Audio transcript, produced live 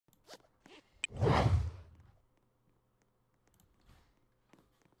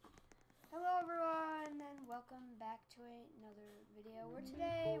welcome back to another video where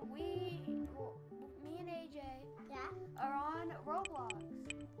today me and AJ are on Roblox.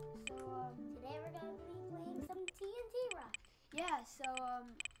 So today we're gonna be playing some TNT Rush. Yeah, so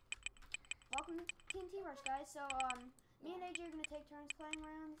welcome to TNT Rush, guys. So me and AJ are gonna take turns playing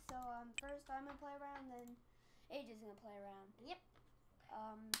around. So first I'm gonna play around, then AJ's gonna play around. Yep.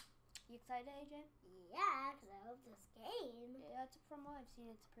 You excited, AJ? Yeah, because I love this game. Yeah, from what I've seen,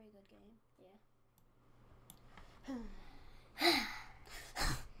 it's a pretty good game. Yeah.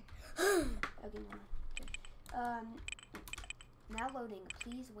 Okay, now loading.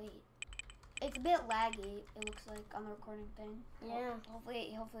 Please wait. It's a bit laggy. It looks like on the recording thing. Yeah.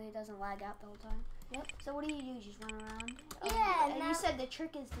 Hopefully it doesn't lag out the whole time. Yep. So what do you do? Just run around? Yeah. And you said the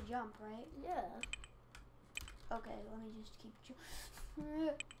trick is to jump, right? Yeah. Okay. Let me just keep.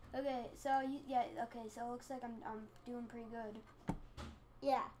 Okay. So Okay. So it looks like I'm doing pretty good.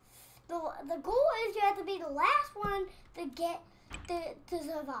 Yeah. The goal is you have to be the last one to get to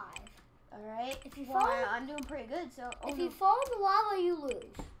survive. All right. If you fall, I'm doing pretty good. So if you fall in the lava, you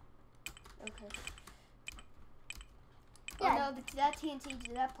lose. Okay. Yeah. Oh, no, that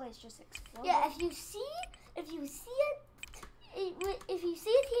TNT, that place just exploded. Yeah. If you see a TNT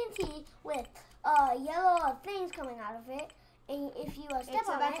with yellow things coming out of it, and if you step it's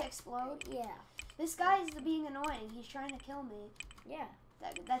on about it, to explode. Yeah. This guy is being annoying. He's trying to kill me. Yeah.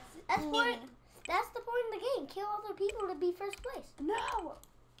 That's the point of the game. Kill other people to be first place. No.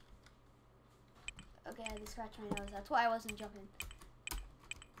 Okay, I had to scratch my nose. That's why I wasn't jumping.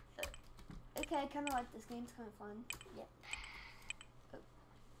 Okay, I kind of like this. Game's kind of fun. Yep.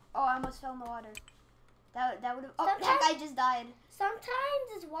 Oh, I almost fell in the water. That would have. Oh, that guy just died.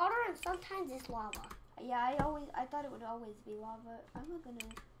 Sometimes it's water and sometimes it's lava. Yeah, I thought it would always be lava. I'm not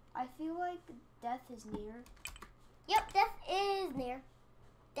gonna. I feel like death is near. Yep, death is near.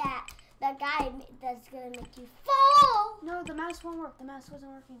 That guy that's gonna make you fall. No, the mouse won't work. The mouse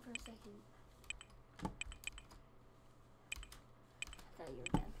wasn't working for a second. I thought you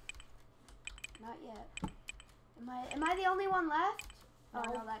were dead. Not yet. Am I the only one left? Oh,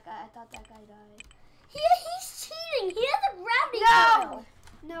 no, that guy. I thought that guy died. He's cheating. He has a gravity coil.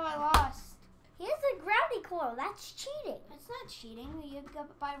 No, I lost. He has a gravity coil. That's cheating. It's not cheating. You got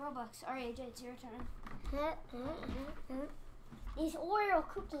to buy Robux. All right, AJ, it's your turn. He's Oreo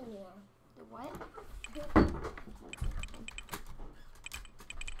cookie man. The what?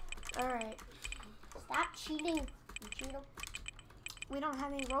 All right. Stop cheating, you cheater. We don't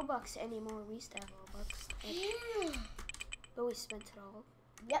have any Robux anymore. We used to have Robux. Yeah. But we spent it all.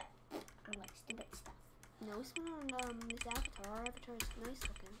 Yep. I like stupid stuff. No, we spent on this avatar. Our avatar is nice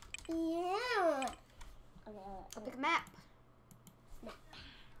looking. Yeah. Okay. I'll pick a map.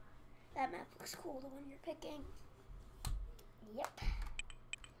 That map looks cool, the one you're picking. Yep.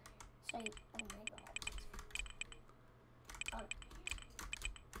 So, oh my god. Oh.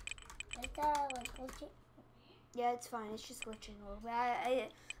 Like that, like glitching? Yeah, it's fine. It's just glitching a little bit.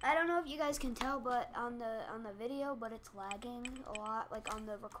 I don't know if you guys can tell, but on the video, but it's lagging a lot. Like on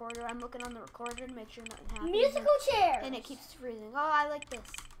the recorder, I'm looking on the recorder to make sure nothing happens. Musical chair. And it keeps freezing. Oh, I like this.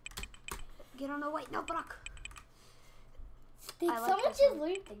 Get on the wait, no block. Did someone just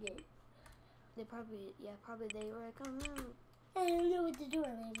leave the game? They probably they were like, oh no. I don't know what to do.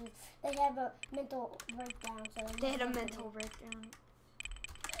 They have a mental breakdown. So they had a mental breakdown.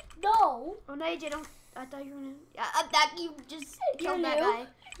 No. Oh no, AJ, don't. I thought you were gonna. That you just killed that guy.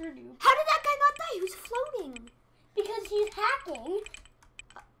 You're new. How did that guy not die? He was floating. Because he's hacking.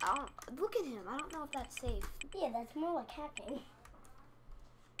 Look at him. I don't know if that's safe. Yeah, that's more like hacking.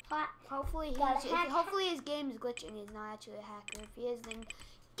 Hopefully his game is glitching. He's not actually a hacker. If he is, then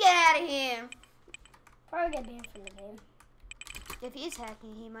get out of here. Probably get banned from the game. If he is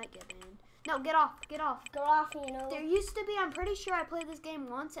hacking, he might get banned. No, get off. Get off. Go off, you know. There used to be, I'm pretty sure I played this game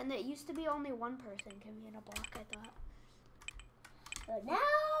once, and it used to be only one person can be in a block, I thought. But now,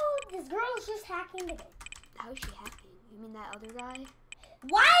 this girl is just hacking the game. How is she hacking? You mean that other guy?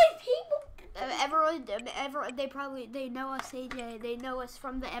 Why people? Everyone, they know us, AJ. They know us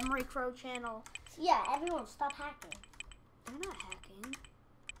from the Emery Crow channel. Yeah, everyone stop hacking. They're not hacking.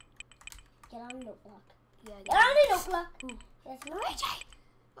 Get on the note block. Yeah, get on the note block. Ooh. That's not AJ!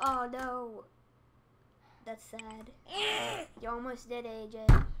 Oh no. That's sad. You almost did, AJ.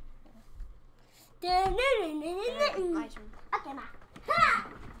 My turn. Okay, ma. Ha!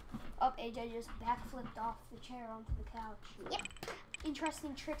 Oh, AJ just backflipped off the chair onto the couch. Yep.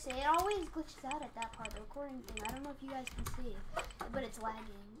 Interesting tricks. It always glitches out at that part of the recording thing. I don't know if you guys can see, but it's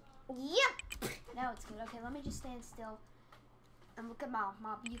lagging. Yep. Now it's good. Okay, let me just stand still and look at my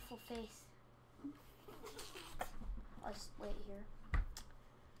beautiful face. I'll just wait here.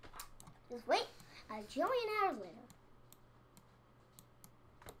 Just wait. A jillion hours later.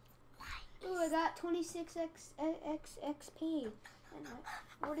 Ooh, I got 26x XP. And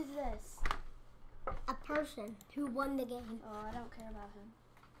what is this? A person who won the game. Oh, I don't care about him.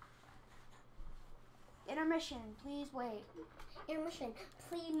 Intermission, please wait. Intermission,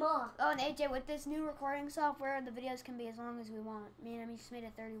 please more. Oh, and AJ, with this new recording software, the videos can be as long as we want. Me and I just made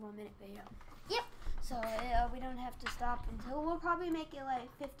a 31-minute video. Yep. So we don't have to stop until, we'll probably make it like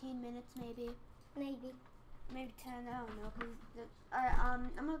 15 minutes maybe. Maybe. Maybe 10, I don't know. I'm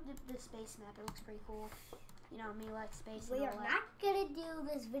gonna do the space map. It looks pretty cool. You know, me like space. We and are all not gonna do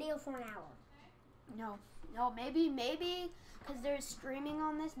this video for an hour. No, maybe, because there's streaming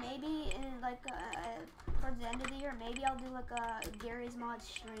on this. Maybe in like towards the end of the year, maybe I'll do like a Gary's Mod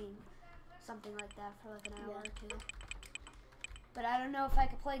stream, something like that for like an hour or two. But I don't know if I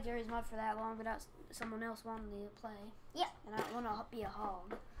could play Gary's Mod for that long without someone else wanting me to play. Yep. And I don't want to be a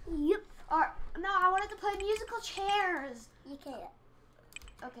hog. Yep. Or no, I wanted to play musical chairs. You can't.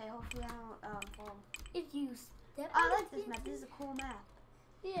 Okay, hopefully I don't fall. If you step I on like the this map. This is a cool map.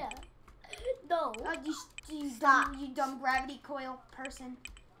 Yeah. No. You Stop. you dumb gravity coil person.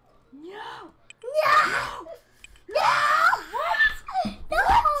 No. No. No. What? No.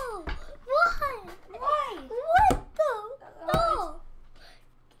 What? Why? What the? No.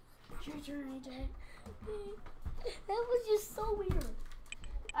 It's your turn, AJ. That was just so weird.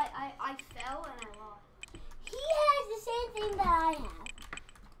 I fell and I lost. He has the same thing that I have.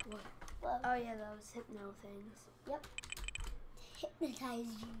 What? Well, Oh yeah, those hypno things. yep. Hypnotize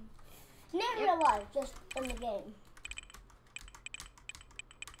you. Not in real life, just in the game.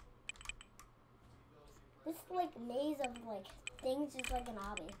 This like maze of like things is like an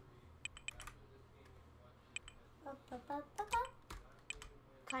obby.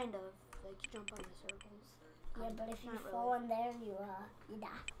 Kind of. Like you jump on the circles. Yeah, but if you Not fall really. in there, you die.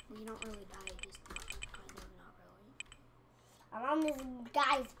 You don't really die, just kind of, not really. I'm on this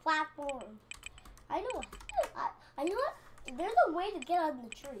guy's platform. I know. I know what. There's a way to get on the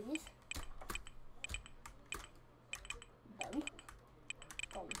trees. Boom.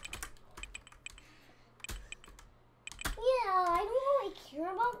 Boom. Yeah, I don't really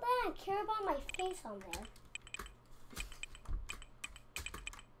care about that. I care about my face on there.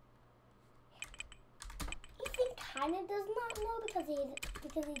 Ethan kind of does not know because he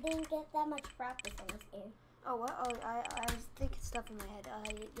didn't get that much practice on this game. Oh what? Oh, I was thinking stuff in my head.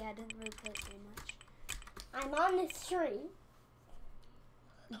 Yeah, I didn't really play it very much. I'm on this tree.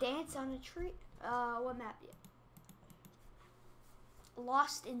 Dance on a tree. What map?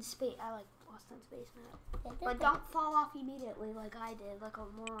 Lost in Space. I like Lost in Space map. But don't fall off immediately like I did, like a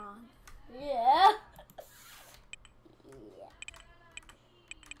moron. Yeah. Yeah.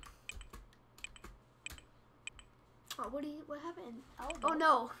 Oh, what happened? Oh, Oh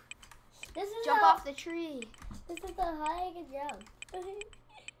no! This is Jump off the tree. This is the high I can jump.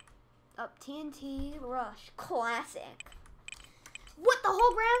 Up TNT Rush Classic. What, the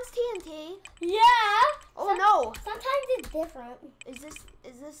whole ground's TNT? Yeah. Oh no! Sometimes it's different.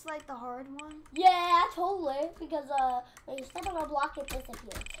 Is this like the hard one? Yeah, totally. Because when you step on a block, it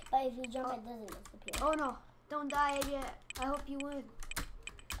disappears. But if you jump, it doesn't disappear. Oh no! Don't die yet. I hope you win.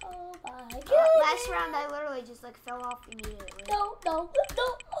 Oh my god. Last round, I literally just like fell off immediately. No. Oh,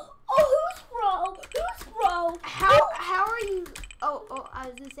 who's pro? Who's pro? How are you? Oh, I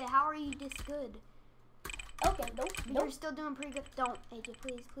was gonna say, how are you this good? Okay, nope. You're still doing pretty good. Don't, AJ,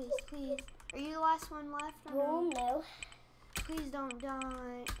 please. Are you the last one left? Oh no. Please don't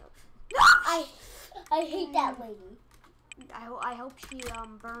die. I hate that lady. I hope she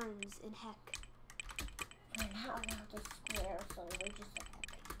burns in heck. We're not allowed to square, so we just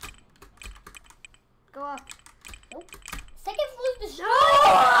Go up. nope. Second floor's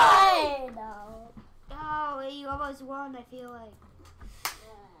destroyed. No. Oh, you almost won. I feel like.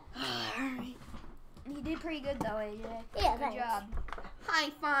 Alright. You did pretty good though, AJ. Yeah, Good thanks. job. High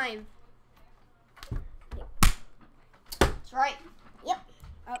five. That's right. Yep.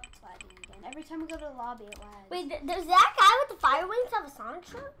 Oh, it's lagging again. Every time we go to the lobby, it lags. Wait, does that guy with the fire wings have a Sonic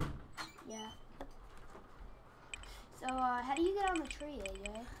shirt? Yeah. So, how do you get on the tree,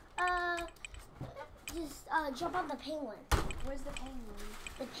 AJ? Just jump on the penguin. Where's the penguin?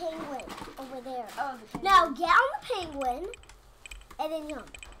 The penguin over there. Oh, the penguin. Now get on the penguin and then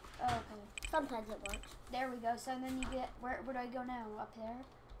jump. Oh, okay. Sometimes it works. There we go. So then you get, where do I go now? Up there?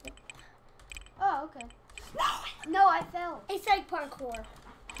 Yep. Oh, okay. No, I fell. It's like parkour.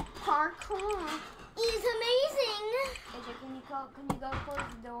 Parkour. It's amazing. AJ, can you go close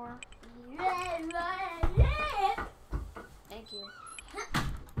the door? Thank you.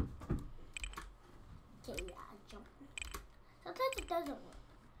 Okay, yeah, jump. Sometimes it doesn't work.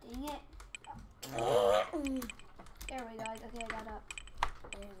 Dang it. There we go. Okay, I got up.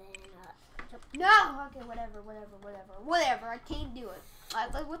 And then, No! Okay, whatever. I can't do it.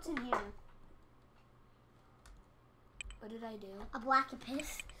 Like, what's in here? What did I do? a black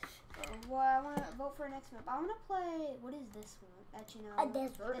abyss. Well, I want to vote for next map. I want to play, what is this one? Actually, no. A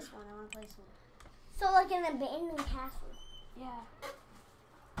desert. This one. I want to play this one. So like an abandoned castle. Yeah.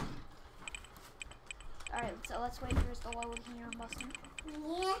 Alright, so let's wait for this to load here, Buster.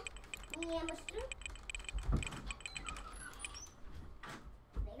 Yeah, Mister.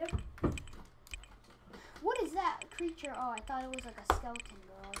 There. What is that creature? Oh, I thought it was like a skeleton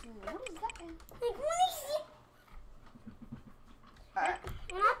girl. I was thinking, what is that? Like, what is it? Alright.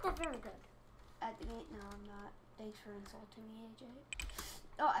 You're not that very good. At the gate? No, I'm not. Thanks for insulting me, AJ.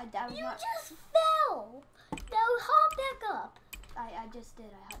 Oh, I was You not. just fell. Now hop back up. I just did.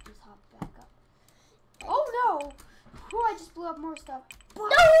 I just hopped back up. Oh no! Oh, I just blew up more stuff. No!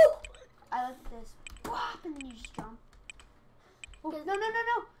 I left this. And then you just jump. Oh, no.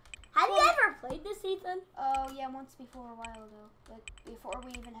 Have you ever played this, Ethan? Oh, yeah, once before, a while ago. Like, before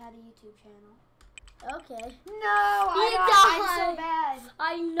we even had a YouTube channel. Okay. No! I'm so bad.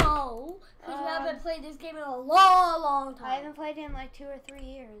 I know. Because you haven't played this game in a long, long time. I haven't played it in like 2 or 3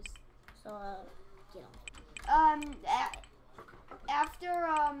 years. So, you know. After,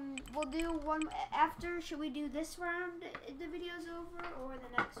 we'll do one, after, should we do this round, the video's over, or the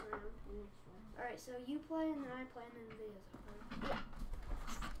next round? Alright, so you play, and then I play, and then the video's over. Yeah.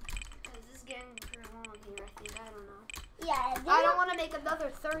 Because this is getting pretty long here, I think, I don't know. Yeah. I don't want to make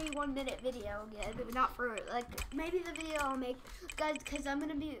another 31-minute video again, but not for, like, maybe the video I'll make, guys, because I'm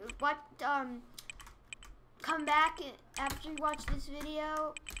going to be, come back after you watch this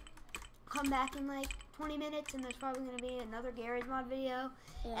video, come back in, like, 20 minutes, and there's probably going to be another Gary's Mod video,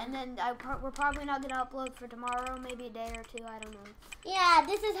 and then we're probably not going to upload for tomorrow, maybe a day or 2, I don't know. Yeah,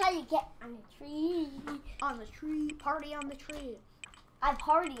 this is how you get on the tree. On the tree, party on the tree. I'm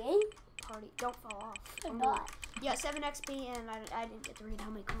partying. Party, don't fall off. I'm not. Yeah, 7 XP, and I didn't get to read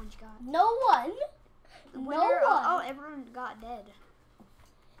how many coins you got. No one. Oh, everyone got dead.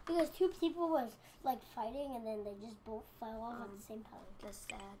 Because 2 people was, like, fighting, and then they just both fell off at the same time. Just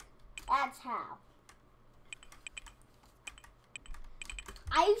sad. That's how.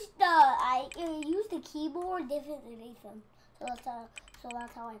 I used the keyboard different than Ethan, so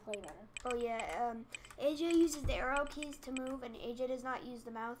that's how I play better. Oh yeah, AJ uses the arrow keys to move, and AJ does not use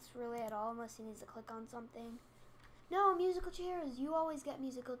the mouse really at all unless he needs to click on something. No, musical chairs. You always get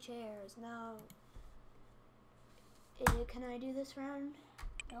musical chairs. No. AJ, can I do this round?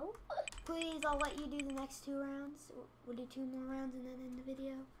 No. Please, I'll let you do the next 2 rounds. We'll do 2 more rounds and then end the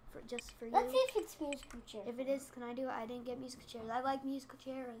video. Just for you. Let's see if it's musical chairs. If it is, can I do it? I didn't get musical chairs. I like musical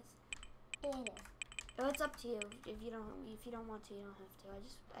chairs. It is. Oh, it's up to you. If you don't want to, you don't have to.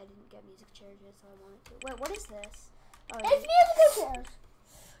 I didn't get musical chairs yet, so I wanted to. Wait, what is this? Oh, it's musical chairs.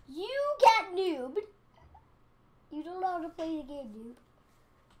 You get noobed. You don't know how to play the game, noob.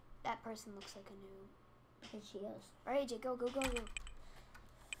 That person looks like a noob. Because she is. All right, AJ, go.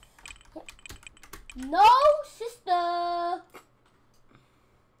 Yep. No, sister.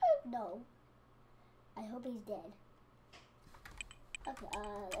 No. I hope he's dead. Okay,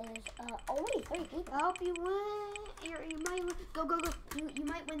 there's only 3 people. I hope you win. You might win. Go. You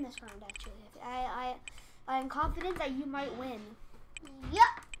might win this round, actually. I'm confident that you might win.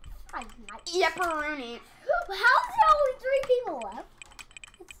 Yep. I might. Yepperoni. How's there only 3 people left?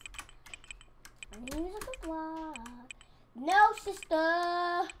 It's musical block. No,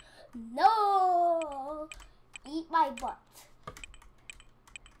 sister. No. Eat my butt.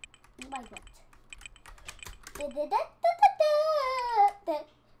 My butt. There's only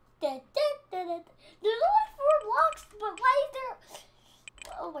 4 blocks, but why is there?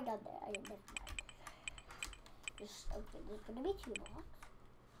 Oh my God! I didn't get that. Okay, there's gonna be 2 blocks.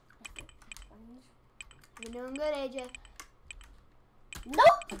 You're doing good, AJ.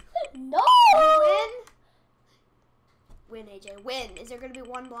 Nope. No. Win, AJ. Win. Is there gonna be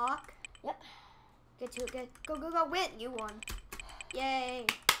 1 block? Yep. Get to it. Good. Go. Win. You won. Yay.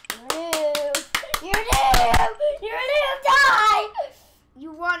 You're a noob, die!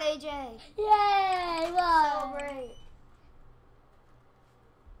 You won, AJ. Yay, won. Celebrate.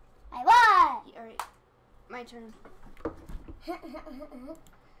 I won. Alright, my turn.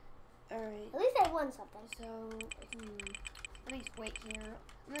 Alright. At least I won something. So, let me wait here.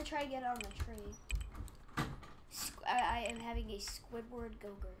 I'm gonna try to get on the tree. I am having a Squidward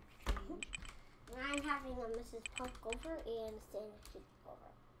Gogurt change. I'm having a Mrs. Punk Gopher and a Sandwich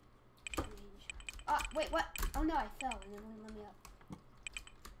Gopher. Wait, what? Oh no, I fell and then let me up.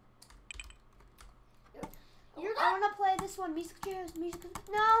 I want to play this one. Music chairs.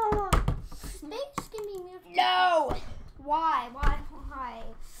 No! space can be musical. No! Why?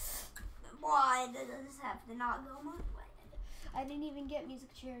 Why does this have to not go my way? I didn't even get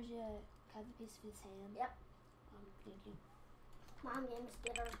music chairs yet. Cut the piece of his hand. Yep. Thank you. Mom, games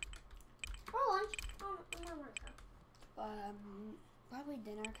dinner. For lunch. Probably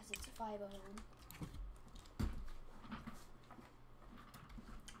dinner because it's 5:01.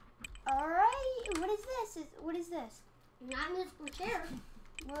 All right. What is this? Not musical chairs.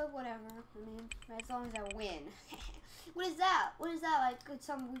 Well, whatever. I mean, as long as I win. What is that? Like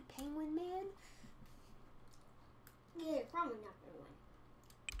some penguin man? Yeah, you're probably not gonna win.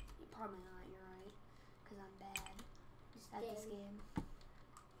 You're probably not. You're right. Because I'm bad at this game.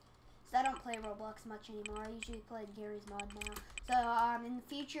 So I don't play Roblox much anymore. I usually play Gary's Mod now. So in the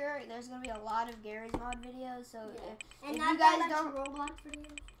future, there's gonna be a lot of Gary's Mod videos. So if you guys don't Roblox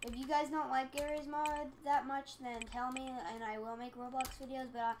videos. If you guys don't like Gary's Mod that much, then tell me, and I will make Roblox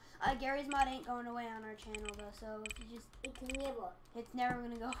videos. But Gary's Mod ain't going away on our channel, though. So if you just, it's never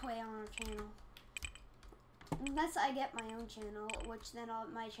gonna go away on our channel, unless I get my own channel, which then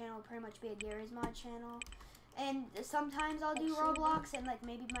my channel will pretty much be a Gary's Mod channel. And sometimes I'll do Roblox and like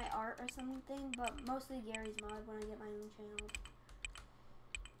maybe my art or something, but mostly Gary's Mod when I get my own channel.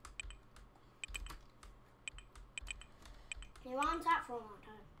 You're on top for a long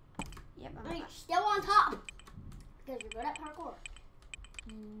time. Yep, No, you're still on top. Because you're good at parkour.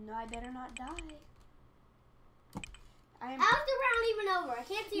 No, I better not die. How's the round even over? I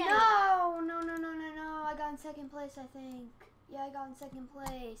can't see anything. No. I got in second place, I think. Yeah, I got in second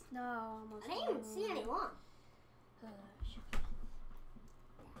place. No, almost. I didn't even see anyone.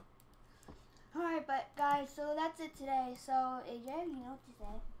 Alright, but guys, so that's it today. So, AJ, you know what to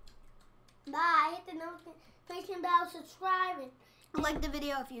say. Bye. Hit the notification bell, subscribe, and like the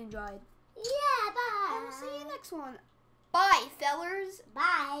video if you enjoyed. yeah, bye. And we'll see you next one. Bye, fellers.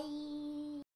 Bye.